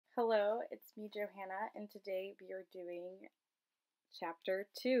Hello, it's me, Johanna, and today we are doing Chapter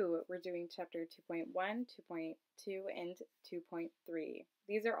 2. We're doing Chapter 2.1, 2.2, and 2.3.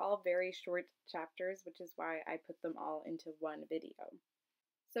 These are all very short chapters, which is why I put them all into one video.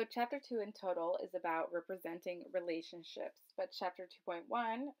 So Chapter 2 in total is about representing relationships, but Chapter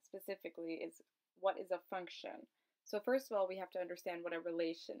 2.1 specifically is what is a function. So first of all, we have to understand what a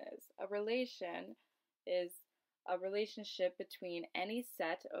relation is. A relation is a relationship between any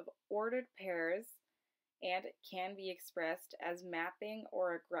set of ordered pairs and can be expressed as mapping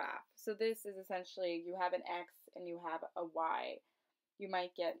or a graph. So this is essentially you have an x and you have a y. You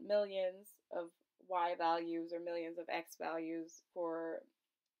might get millions of y values or millions of x values for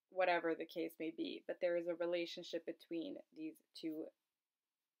whatever the case may be, but there is a relationship between these two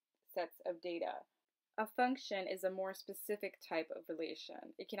sets of data. A function is a more specific type of relation.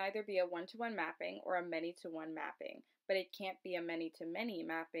 It can either be a one-to-one mapping or a many-to-one mapping, but it can't be a many-to-many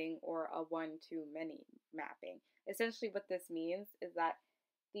mapping or a one-to-many mapping. Essentially what this means is that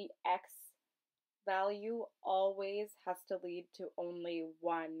the x value always has to lead to only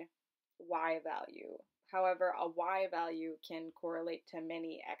one y value. However, a y value can correlate to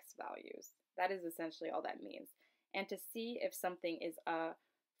many x values. That is essentially all that means. And to see if something is a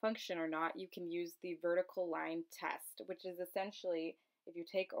function or not, you can use the vertical line test, which is essentially if you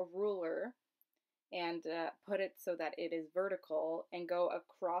take a ruler and put it so that it is vertical and go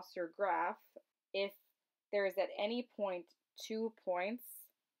across your graph, if there is at any point 2 points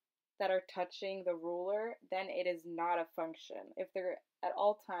that are touching the ruler, then it is not a function. If there at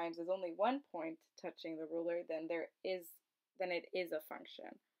all times is only 1 point touching the ruler, then it is a function.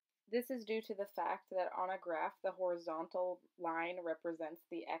 This is due to the fact that on a graph, the horizontal line represents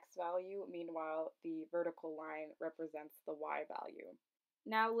the x value, meanwhile the vertical line represents the y value.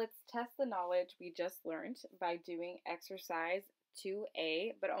 Now let's test the knowledge we just learned by doing exercise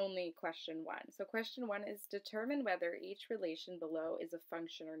 2a, but only question 1. So question 1 is determine whether each relation below is a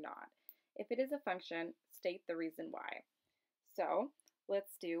function or not. If it is a function, state the reason why. So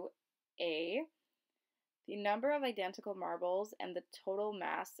let's do A, the number of identical marbles and the total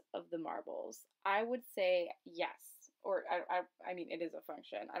mass of the marbles. I would say yes, or I mean it is a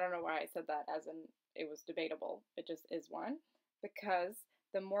function. I don't know why I said that as in it was debatable. It just is one, because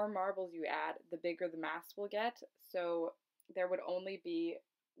the more marbles you add, the bigger the mass will get. So there would only be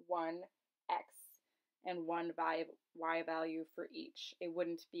one x and one y value for each. It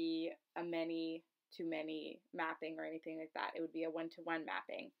wouldn't be a many-to-many mapping or anything like that. It would be a one-to-one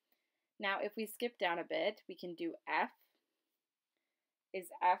mapping. Now, if we skip down a bit, we can do f. Is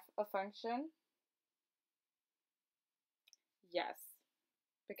f a function? Yes,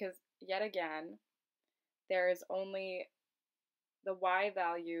 because yet again, there is only the y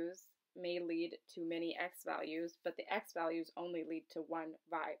values may lead to many x values, but the x values only lead to one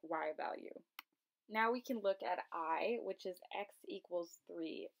y value. Now we can look at I, which is x equals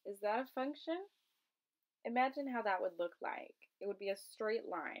 3. Is that a function? Imagine how that would look like. It would be a straight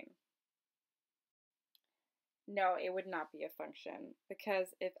line. No, it would not be a function, because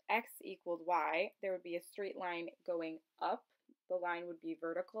if x equaled y, there would be a straight line going up. The line would be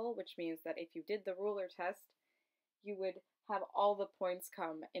vertical, which means that if you did the ruler test, you would have all the points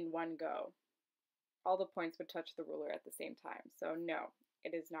come in one go. All the points would touch the ruler at the same time. So no,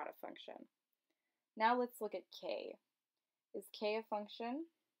 it is not a function. Now let's look at k. Is k a function?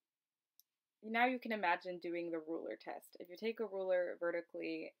 Now you can imagine doing the ruler test. If you take a ruler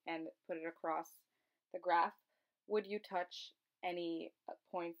vertically and put it across the graph, would you touch any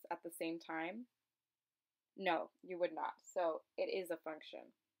points at the same time? No, you would not. So it is a function.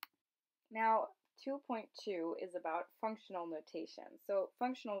 Now 2.2 is about functional notation. So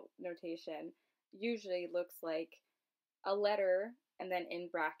functional notation usually looks like a letter and then in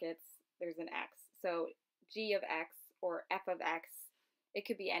brackets there's an x. So g of x or f of x, it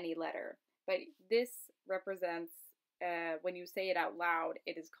could be any letter. But this represents, when you say it out loud,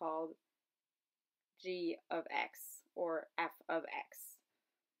 it is called g of x or f of x.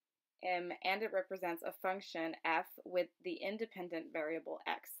 And it represents a function f with the independent variable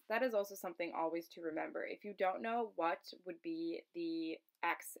x. That is also something always to remember. If you don't know what would be the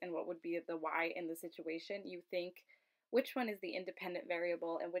x and what would be the y in the situation, you think which one is the independent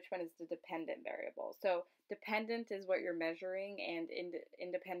variable and which one is the dependent variable. So dependent is what you're measuring and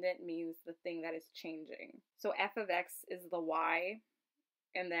independent means the thing that is changing. So f of x is the y,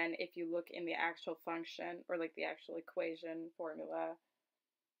 and then if you look in the actual function or like the actual equation, formula,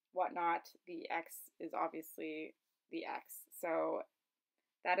 whatnot, the x is obviously the x. So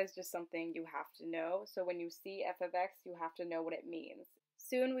that is just something you have to know. So when you see f of x, you have to know what it means.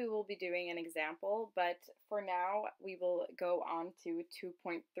 Soon we will be doing an example, but for now we will go on to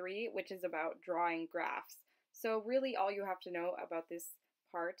 2.3, which is about drawing graphs. So really all you have to know about this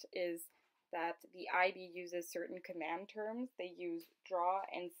part is that the IB uses certain command terms. They use draw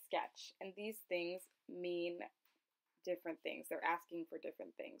and sketch, and these things mean different things. They're asking for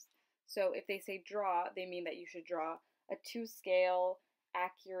different things. So if they say draw, they mean that you should draw a to-scale,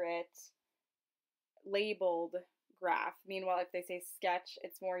 accurate, labeled graph. Meanwhile, if they say sketch,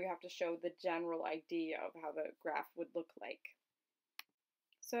 it's more you have to show the general idea of how the graph would look like.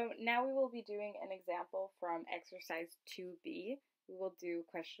 So now we will be doing an example from exercise 2B. We will do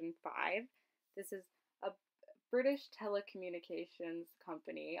question 5. This is a British telecommunications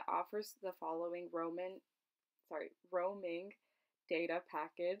company offers the following roaming data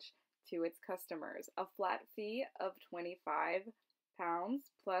package to its customers. A flat fee of £25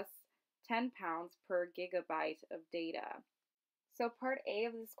 plus £10 per gigabyte of data. So part A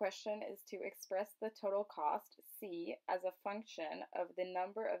of this question is to express the total cost, C, as a function of the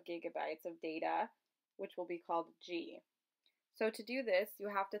number of gigabytes of data, which will be called G. So to do this, you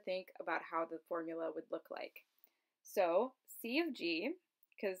have to think about how the formula would look like. So C of G,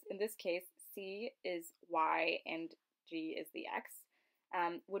 because in this case, C is Y and G is the X,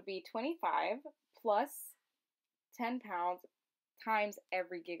 would be 25 plus £10 times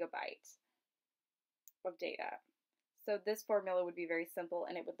every gigabyte of data. So this formula would be very simple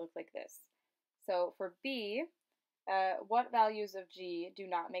and it would look like this. So for B, what values of G do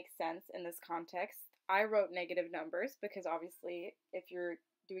not make sense in this context? I wrote negative numbers because obviously if you're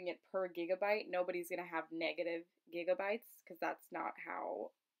doing it per gigabyte, nobody's going to have negative gigabytes because that's not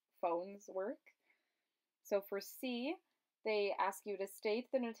how phones work. So for C, they ask you to state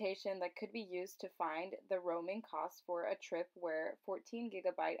the notation that could be used to find the roaming cost for a trip where 14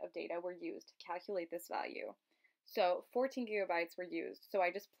 gigabyte of data were used to calculate this value. So 14 gigabytes were used, so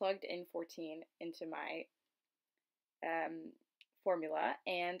I just plugged in 14 into my formula,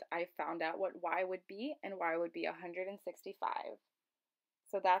 and I found out what Y would be, and Y would be 165.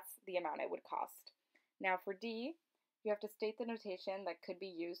 So that's the amount it would cost. Now for D, you have to state the notation that could be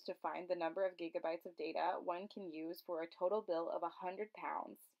used to find the number of gigabytes of data one can use for a total bill of £100.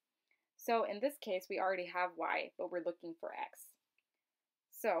 So in this case, we already have Y, but we're looking for X.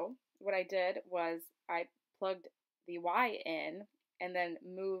 So what I did was I plugged the Y in and then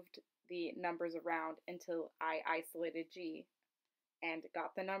moved the numbers around until I isolated G and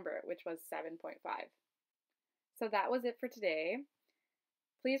got the number, which was 7.5. So that was it for today.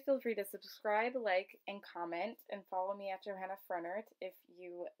 Please feel free to subscribe, like, and comment, and follow me at Johanna Frennert if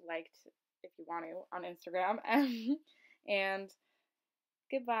you want to, on Instagram. And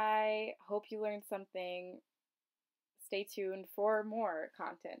goodbye. Hope you learned something. Stay tuned for more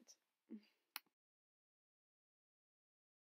content.